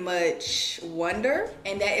pretty much wonder,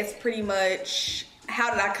 and that is pretty much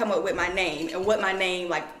how did I come up with my name and what my name,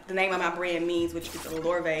 like the name of my brand means, which is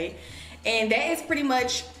LORVAE. And that is pretty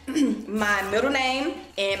much my middle name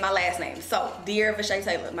and my last name. So Dearra Vache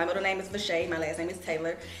Taylor. My middle name is Vache, my last name is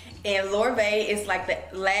Taylor. And LORVAE is like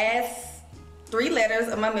the last 3 letters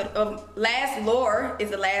of my middle, last Lor is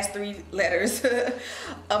the last 3 letters of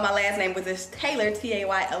my last name, which is Taylor,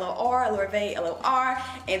 T-A-Y-L-O-R, LORVAE, L-O-R,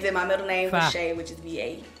 and then my middle name, Vache, which is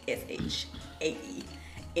V-A-S-H-A-E,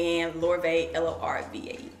 and LORVAE,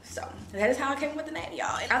 L-O-R-V-A-E. So that is how I came with the name,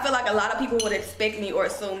 y'all. I feel like a lot of people would expect me or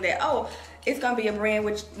assume that, oh, it's gonna be a brand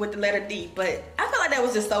with the letter D, but I feel like that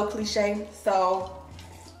was just so cliche. So,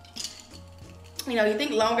 you know, you think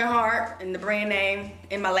long and hard, and the brand name,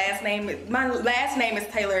 and my last name is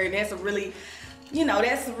Taylor, and that's a really, you know,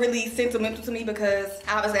 that's really sentimental to me, because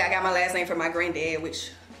obviously I got my last name from my granddad, which,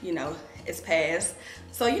 you know, is passed.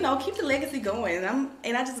 So, you know, keep the legacy going.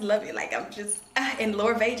 And I just love it. Like, I'm just, and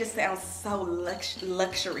LORVAE just sounds so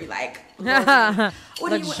luxury, like,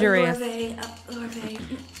 what luxurious. Do you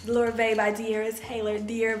want? LORVAE by Dearra Taylor,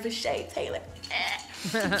 Dearra Vache Taylor.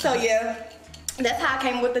 So yeah, that's how I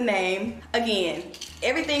came with the name. Again,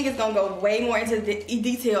 everything is gonna go way more into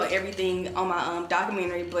detail, everything on my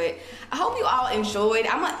documentary, but I hope you all enjoyed.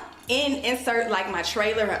 I'm gonna insert like my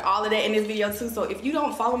trailer and all of that in this video too. So if you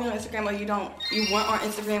don't follow me on Instagram, or you weren't on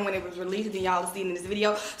Instagram when it was released, then y'all will see it in this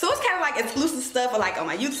video. So it's kind of like exclusive stuff, like on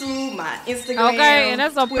my YouTube, my Instagram, okay, and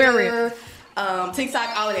that's on Twitter, period.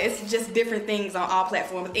 TikTok, all of that. It's just different things on all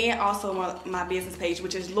platforms, and also my business page,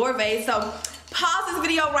 which is LORVAE. So pause this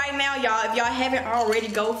video right now, y'all. If y'all haven't already,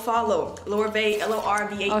 go follow LORVAE,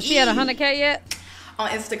 L-O-R-V-A-E. Oh, she had 100K yet? On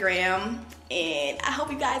Instagram. And I hope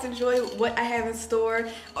you guys enjoy what I have in store,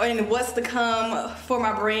 and what's to come for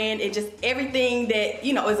my brand, and just everything that,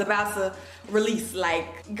 you know, is about to release.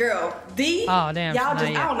 Like, girl, D, oh, damn, y'all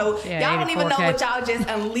just, I don't know, yeah, y'all don't even know 84K. what y'all just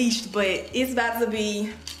unleashed, but it's about to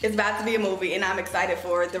be a movie, and I'm excited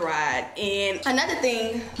for the ride. And another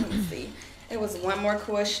thing, let me see. There was one more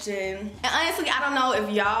question. And honestly, I don't know if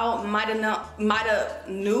y'all might have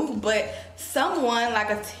knew, but someone like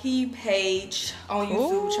a tea page on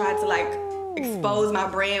YouTube tried to like expose my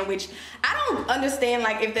brand, which I don't understand,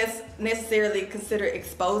 like, if that's necessarily considered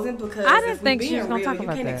exposing, because I didn't if think we she was being gonna real, talk you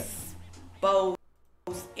about can't that. expose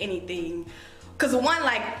anything. Because one,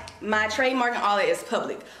 like, my trademark and all that is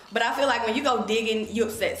public, but I feel like when you go digging, you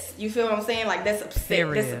obsessed. You feel what I'm saying? Like, that's upset.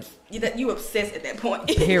 Period. You obsessed at that point.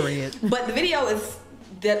 Period. But the video is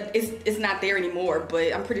that it's not there anymore,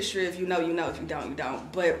 but I'm pretty sure if you know, you know. If you don't, you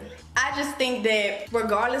don't. But I just think that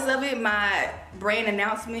regardless of it, my brand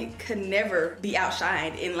announcement could never be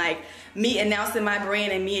outshined. And like, me announcing my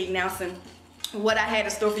brand and me announcing what I had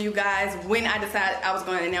in store for you guys when I decided I was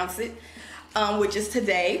going to announce it, which is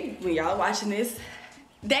today, when y'all watching this,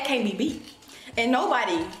 that can't be beat. And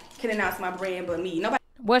nobody can announce my brand but me. Nobody.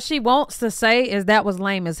 What she wants to say is that was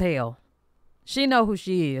lame as hell. She know who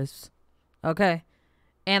she is. Okay?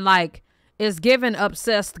 And like, it's given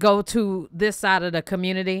obsessed go to this side of the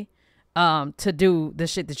community to do the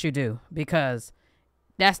shit that you do, because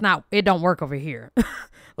it don't work over here.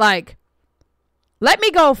 Like, let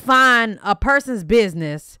me go find a person's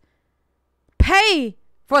business, pay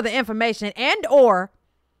for the information and or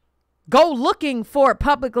go looking for it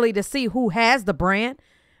publicly to see who has the brand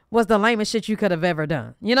was the lamest shit you could have ever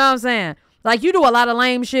done. You know what I'm saying? Like, you do a lot of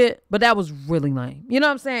lame shit, but that was really lame. You know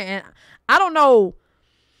what I'm saying? And I don't know.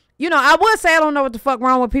 You know, I would say I don't know what the fuck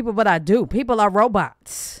wrong with people, but I do. People are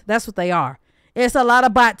robots. That's what they are. It's a lot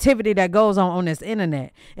of botivity that goes on this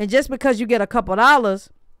internet. And just because you get a couple dollars,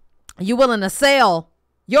 you willing to sell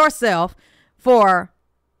yourself for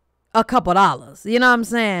a couple dollars. You know what I'm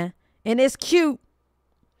saying? And it's cute.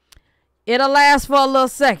 It'll last for a little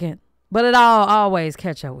second, but it always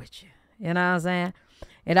catch up with you. You know what I'm saying?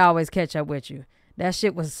 It always catch up with you. That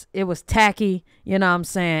shit was tacky. You know what I'm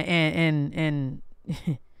saying? And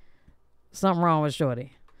something wrong with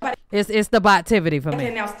Shorty. It's the botivity for me. I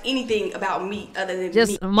can't announce anything about me other than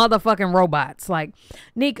just me. Motherfucking robots. Like,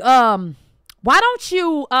 Nick, why don't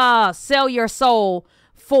you sell your soul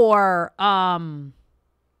for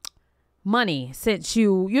money, since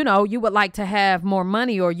you would like to have more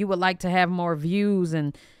money, or you would like to have more views,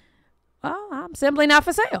 and I'm simply not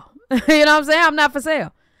for sale. You know what I'm saying? I'm not for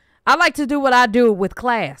sale. I like to do what I do with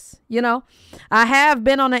class. You know, I have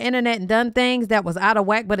been on the internet and done things that was out of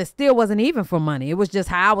whack, but it still wasn't even for money. It was just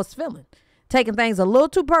how I was feeling, taking things a little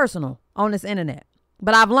too personal on this internet.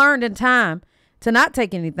 But I've learned in time to not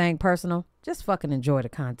take anything personal. Just fucking enjoy the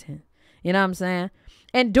content. You know what I'm saying?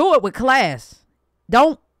 And do it with class.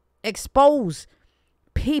 Don't expose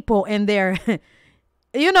people and their,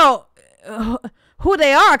 you know, who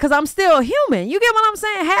they are, because I'm still human. You get what I'm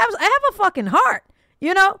saying? Have a fucking heart,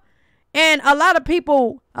 you know? And a lot of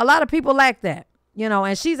people lack that, you know,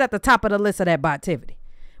 and she's at the top of the list of that botivity.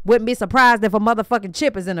 Wouldn't be surprised if a motherfucking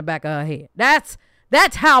chip is in the back of her head. That's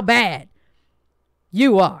how bad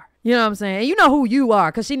you are. You know what I'm saying? And you know who you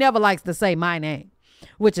are, because she never likes to say my name,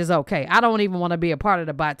 which is okay. I don't even want to be a part of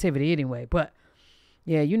the botivity anyway, but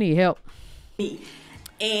yeah, you need help. And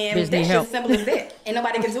Bitch, that's help. just simple as that. And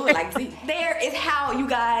nobody can do it. Like, there is how you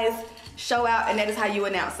guys show out, and that is how you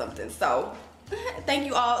announce something. So thank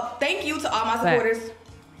you all. Thank you to all my supporters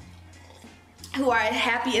who are as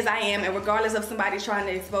happy as I am, and regardless of somebody trying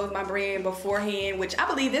to expose my brand beforehand, which I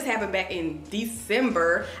believe this happened back in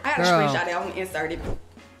December. I got a screenshot that I want to insert it.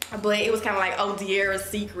 But it was kind of like, oh, Dearra's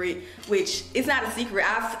secret, which it's not a secret.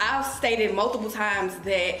 I've stated multiple times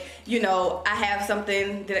that, you know, I have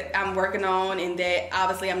something that I'm working on, and that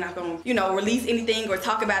obviously I'm not going to, you know, release anything or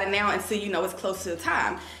talk about it now until, you know, it's close to the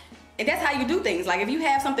time. And that's how you do things. Like, if you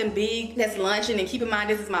have something big that's launching, and keep in mind,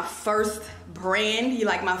 this is my first brand. You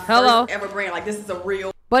like my first ever brand. Like, this is a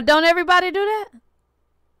real. But don't everybody do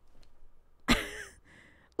that?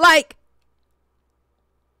 Like,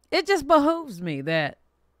 it just behooves me that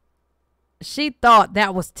she thought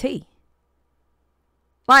that was tea.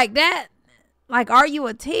 Like that. Like, are you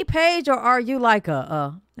a tea page, or are you like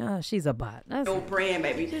she's a bot? That's no brand,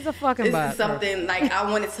 baby. She's a fucking bot. This is something like I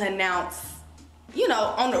wanted to announce, you know,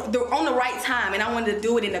 on the right time, and I wanted to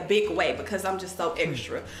do it in a big way because I'm just so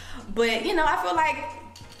extra. But, you know, I feel like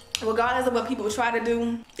regardless of what people try to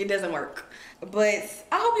do, it doesn't work. But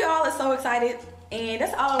I hope you all are so excited, and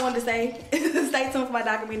that's all I wanted to say. Stay tuned for my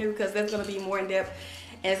documentary, because that's going to be more in depth,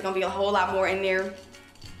 and it's going to be a whole lot more in there.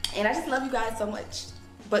 And I just love you guys so much.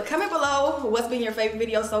 But comment below what's been your favorite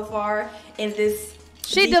video so far in this.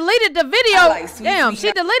 She deleted the video. Like Damn,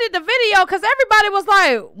 she deleted the video because everybody was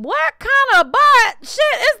like, what kind of bot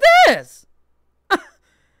shit is this?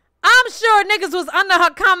 I'm sure niggas was under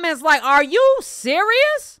her comments like, are you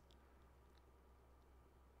serious?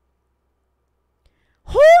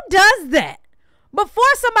 Who does that? Before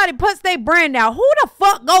somebody puts their brand out, who the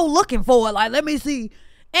fuck go looking for it? Like, let me see.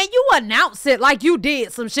 And you announce it like you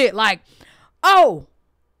did some shit. Like, oh,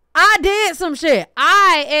 I did some shit.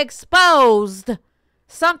 I exposed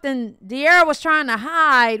something Dearra was trying to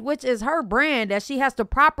hide, which is her brand that she has to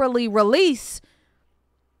properly release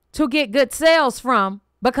to get good sales from,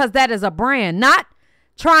 because that is a brand, not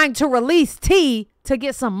trying to release tea to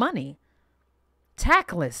get some money.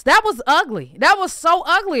 Tactless. That was ugly. That was so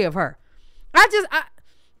ugly of her.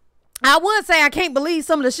 I would say I can't believe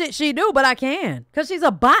some of the shit she do, but I can, because she's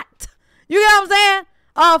a bot. You get what I'm saying?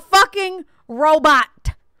 A fucking robot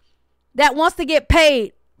that wants to get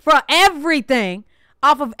paid for everything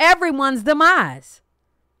off of everyone's demise.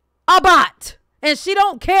 A bot. And she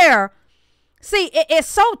don't care. See, it's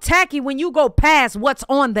so tacky when you go past what's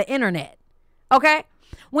on the internet. Okay?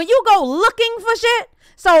 When you go looking for shit.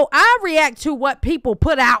 So I react to what people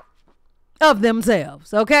put out of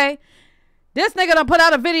themselves. Okay? This nigga done put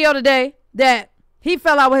out a video today that he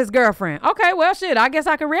fell out with his girlfriend. Okay, well, shit, I guess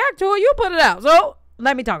I can react to it. You put it out. So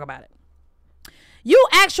let me talk about it. You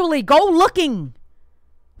actually go looking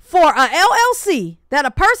for a LLC that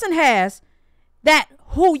a person has that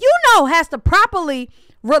who you know has to properly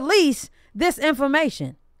release this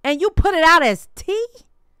information, and you put it out as tea?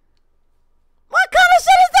 What kind of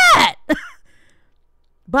shit is that?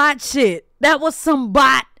 Bot shit. That was some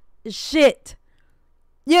bot shit.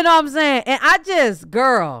 You know what I'm saying? And I just,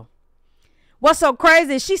 girl, what's so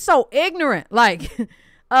crazy is she's so ignorant. Like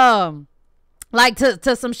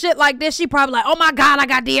to some shit like this, she probably like, oh my God, I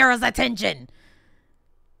got Dearra's attention.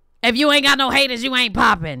 If you ain't got no haters, you ain't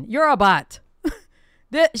popping. You're a bot.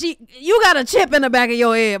 You got a chip in the back of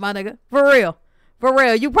your head, my nigga. For real. For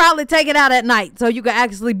real. You probably take it out at night so you can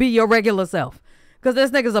actually be your regular self. Because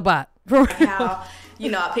this nigga's a bot. For real. How,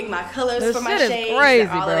 you know, I pick my colors this for my shit shades. Is crazy,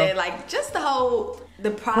 and all bro. of that. Like, just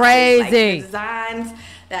the process. Crazy. Like, the designs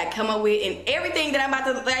that I come up with and everything that I'm about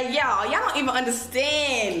to, like, y'all don't even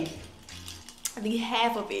understand the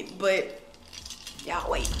half of it. But,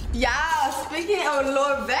 y'all wait. Y'all, speaking of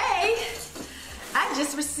LORVAE, I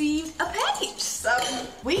just received a package. So,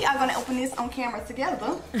 we are going to open this on camera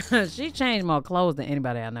together. She changed more clothes than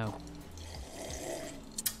anybody I know.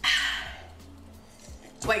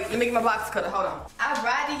 Wait, let me get my box cutter. Hold on.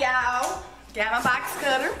 Alrighty, y'all. Got my box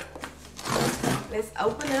cutter. Let's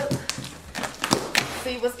open up.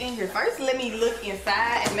 See what's in here. First, let me look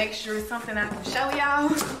inside and make sure it's something I can show y'all.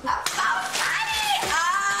 I'm so excited!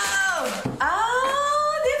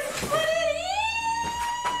 Oh, this is what it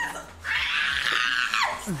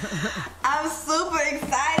is! I'm super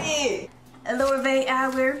excited. LORVAE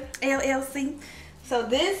Eyewear LLC. So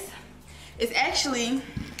this is actually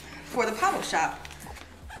for the pop-up shop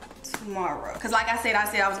tomorrow. Cause like I said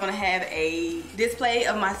I was gonna have a display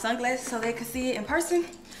of my sunglasses so they could see it in person.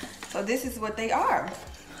 So this is what they are.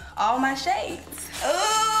 All my shades.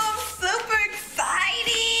 Oh, I'm super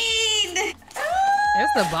excited.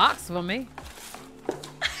 It's the box for me.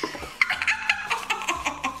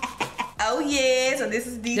 Oh yeah, so this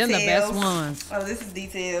is details. Them the best ones. Oh, this is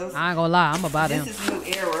details. I ain't gonna lie, I'm about them. This is new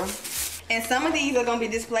era. And some of these are gonna be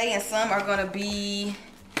displayed and some are gonna be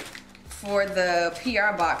for the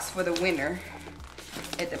PR box for the winner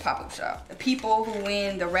at the pop-up shop. The people who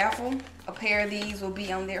win the raffle, a pair of these will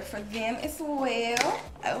be on there for them as well.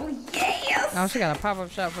 Oh yes! Oh, she got a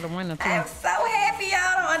pop-up shop for the winner too. I'm so happy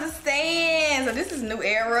y'all don't understand. So this is new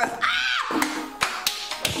era.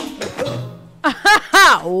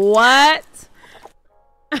 Ah! What?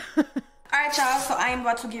 Alright y'all, so I am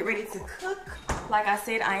about to get ready to cook. Like I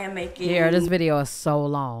said, I am making... Here, this video is so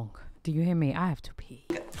long. Do you hear me? I have to pee.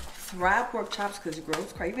 Fried pork chops because your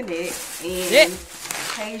girl's craving it. And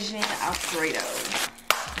Cajun Alfredo.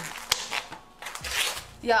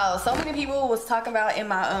 Y'all, so many people was talking about in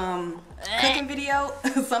my cooking video,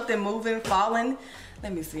 something moving, falling.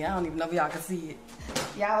 Let me see, I don't even know if y'all can see it.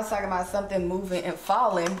 Y'all was talking about something moving and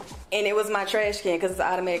falling. And it was my trash can because it's an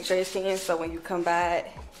automatic trash can. So when you come by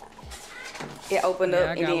it opened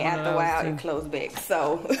up and then after a while it closed back.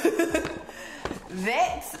 So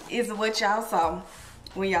that is what y'all saw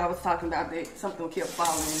when y'all was talking about that something kept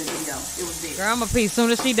falling in the video. It was there. Girl, I'm gonna pee as soon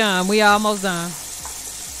as she done. We almost done.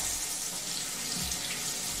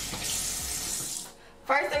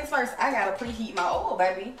 First things first, I gotta preheat my oil,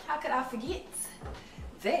 baby. How could I forget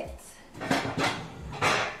that?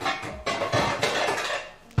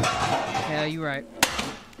 Hell, you right.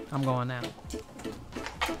 I'm going now.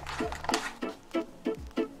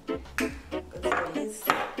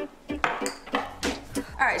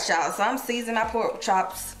 Alright, y'all, so I'm seasoning my pork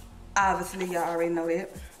chops. Obviously, y'all already know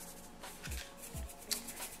that.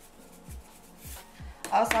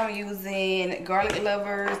 Also, I'm using garlic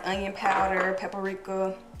lovers, onion powder,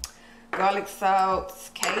 paprika, garlic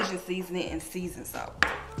salt, Cajun seasoning, and seasoned salt.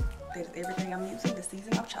 That is everything I'm using to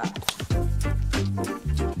season my chops.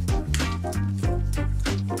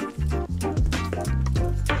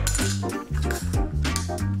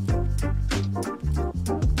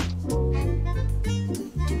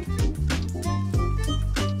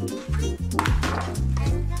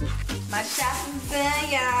 My chopping's done,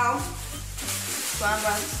 y'all. So I'm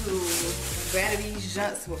about to batter these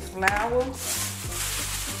junks with flour.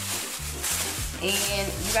 And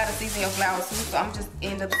you gotta season your flour too, so I'm just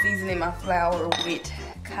end up seasoning my flour with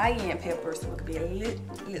cayenne pepper so it could be a little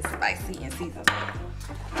spicy and seasoned.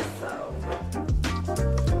 So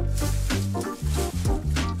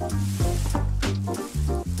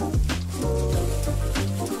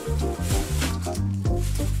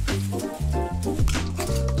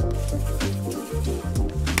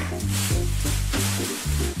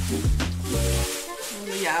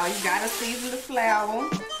y'all, you gotta season the flour.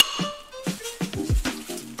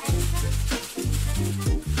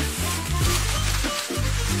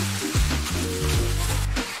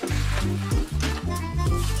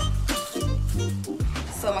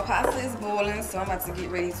 So my pasta is boiling. boiling, so I'm about to get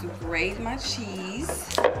ready to grate my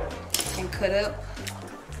cheese and cut up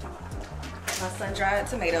my sun-dried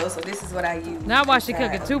tomatoes. So this is what I use. Now while she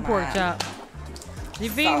cooking 2 pork chop. She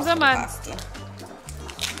feeding somebody.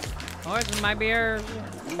 Or it might be her.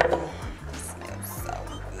 Smells so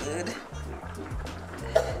good.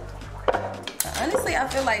 Honestly, I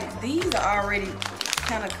feel like these are already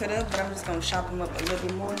kind of cut up, but I'm just gonna chop them up a little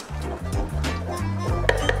bit more.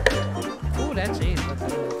 Ooh, that cheese looks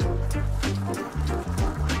good.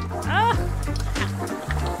 Ah!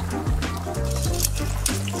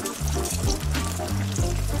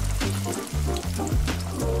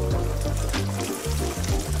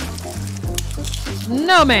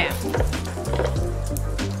 No, ma'am.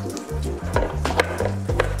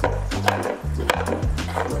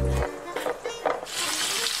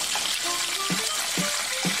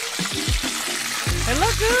 It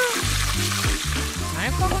look good. I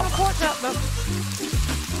ain't fucking a pork chop though.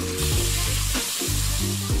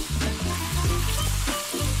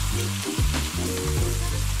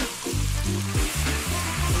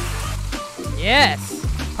 Yes.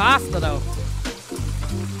 Pasta though.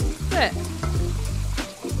 What's that?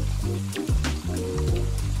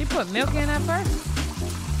 She put milk in that first?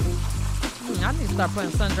 I need to start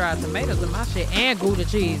putting sun-dried tomatoes in my shit and Gouda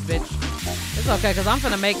cheese, bitch. It's okay, because I'm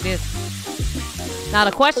finna make this. Now,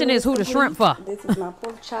 the question is who the shrimp for? This is my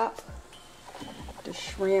pork chop, the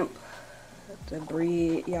shrimp, the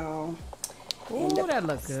bread, y'all. Ooh, that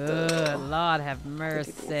look good. Lord have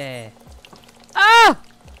mercy. Oh!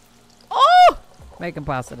 Oh! Making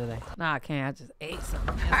pasta today. Nah, I can't. I just ate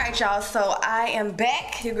something. All right, y'all. So I am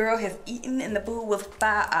back. Your girl has eaten, and the food was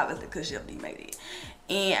fire, obviously, because Chef D made it.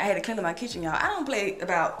 And I had to clean up my kitchen, y'all. I don't play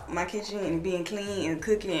about my kitchen and being clean and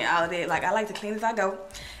cooking and all of that. Like, I like to clean as I go.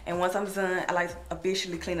 And once I'm done, I like to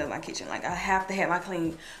officially clean up my kitchen. Like, I have to have my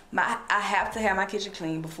kitchen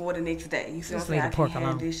clean before the next day. You see what I'm saying? I can't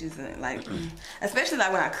have dishes and like, especially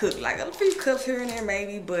like when I cook, like a few cups here and there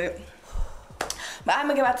maybe, but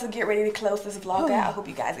I'm about to get ready to close this vlog out. I hope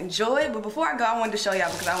you guys enjoyed. But before I go, I wanted to show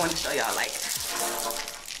y'all because I wanted to show y'all like.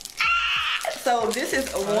 So this is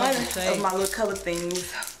one of my little color things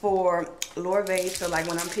for LORVAE. So like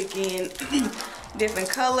when I'm picking different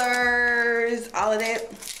colors, all of that,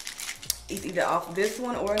 it's either off this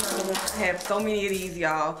one or another one. I have so many of these,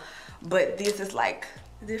 y'all. But this is like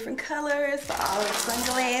different colors for all the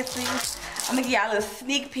sunglasses. I'm gonna give y'all a little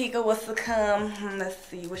sneak peek of what's to come. Let's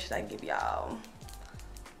see, what should I give y'all?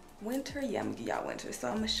 Winter? Yeah, I'm gonna give y'all winter. So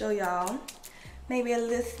I'm gonna show y'all maybe a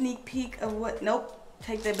little sneak peek of what, nope.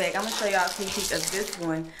 Take that back. I'm gonna show y'all a sneak peek of this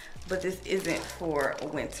one, but this isn't for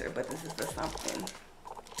winter, but this is for something.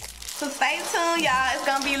 So stay tuned, y'all. It's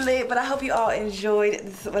gonna be lit, but I hope you all enjoyed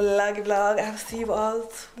this vlog. I'll see you all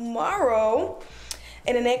tomorrow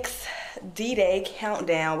in the next D-Day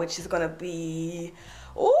countdown, which is gonna be,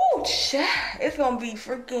 ooh, it's gonna be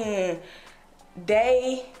freaking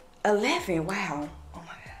day 11. Wow. Oh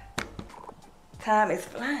my God. Time is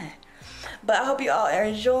flying. But I hope you all are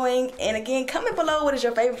enjoying. And again, comment below what is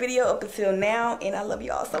your favorite video up until now. And I love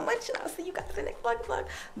you all so much. And I'll see you guys in the next vlog.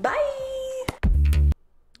 Bye.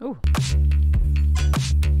 Ooh.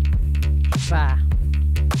 Bye.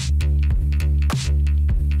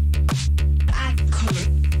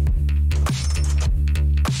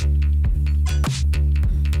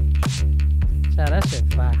 Child, that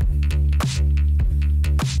shit fire.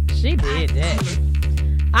 She did that.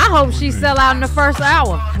 I hope she sell out in the first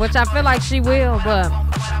hour, which I feel like she will, but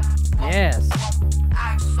yes.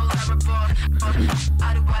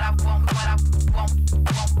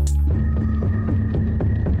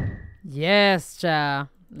 Yes, child.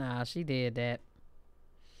 Nah, she did that.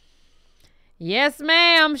 Yes,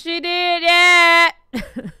 ma'am, she did that.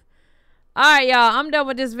 All right, y'all. I'm done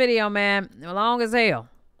with this video, man. Long as hell.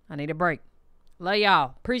 I need a break. Love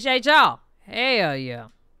y'all. Appreciate y'all. Hell yeah.